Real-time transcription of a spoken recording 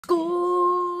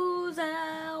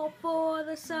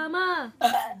the summer.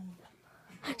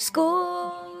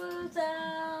 School's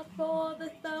out for the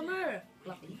summer.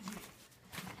 Fluffy.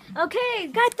 Okay,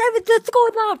 guys, let's go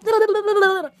now.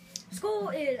 School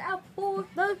is out for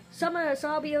the summer, so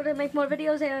I'll be able to make more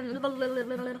videos and.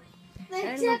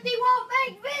 Except he won't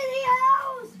make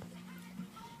videos.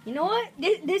 You know what?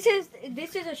 This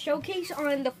is a showcase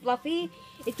on the Fluffy.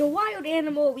 It's a wild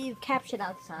animal we've captured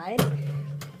outside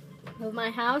of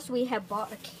my house. We have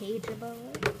bought a cage above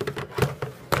it.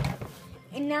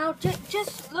 And now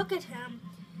just look at him,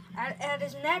 at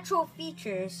his natural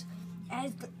features,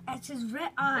 as his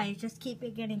red eyes just keep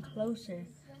getting closer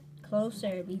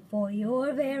before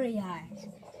your very eyes.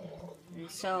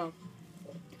 And so,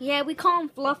 yeah, we call him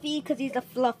Fluffy because he's a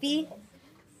Fluffy.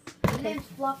 His name's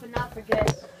Fluff and not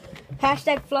forget.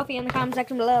 Hashtag Fluffy in the comment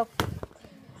section below.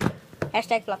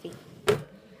 Hashtag Fluffy.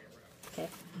 Okay.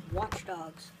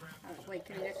 Watchdogs. Wait,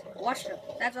 can you guys? Watchdogs.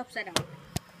 That's upside down.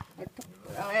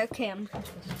 Okay, I'm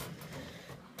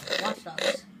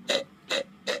Watchdogs.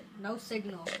 No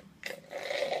signal.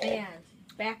 Man.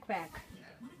 Backpack.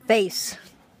 Face.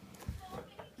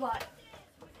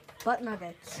 Butt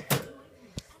nuggets.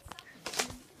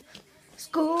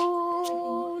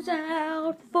 School's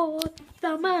out for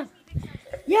summer.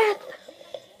 Yep.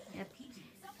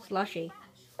 Slushy.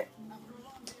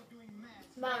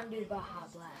 Mountain Dew Baja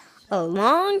Blast. A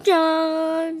long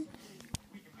john.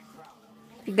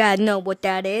 You gotta know what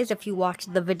that is if you watch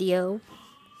the video.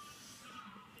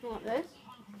 You want this?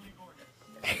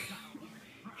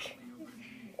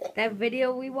 That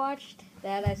video we watched,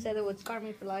 that I said it would scar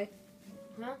me for life.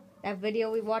 Huh? That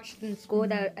video we watched in school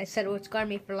that I said it would scar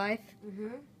me for life. Mm-hmm.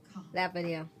 That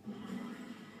video.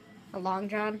 A long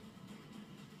john.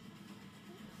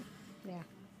 Yeah.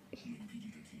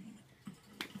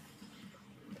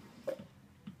 What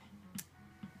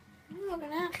are you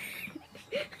looking at?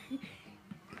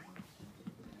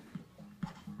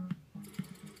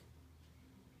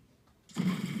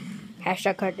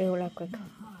 Hashtag cartoon real quick.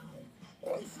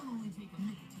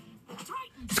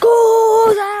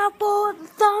 School's out for the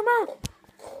summer.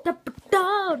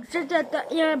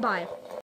 Yeah, bye.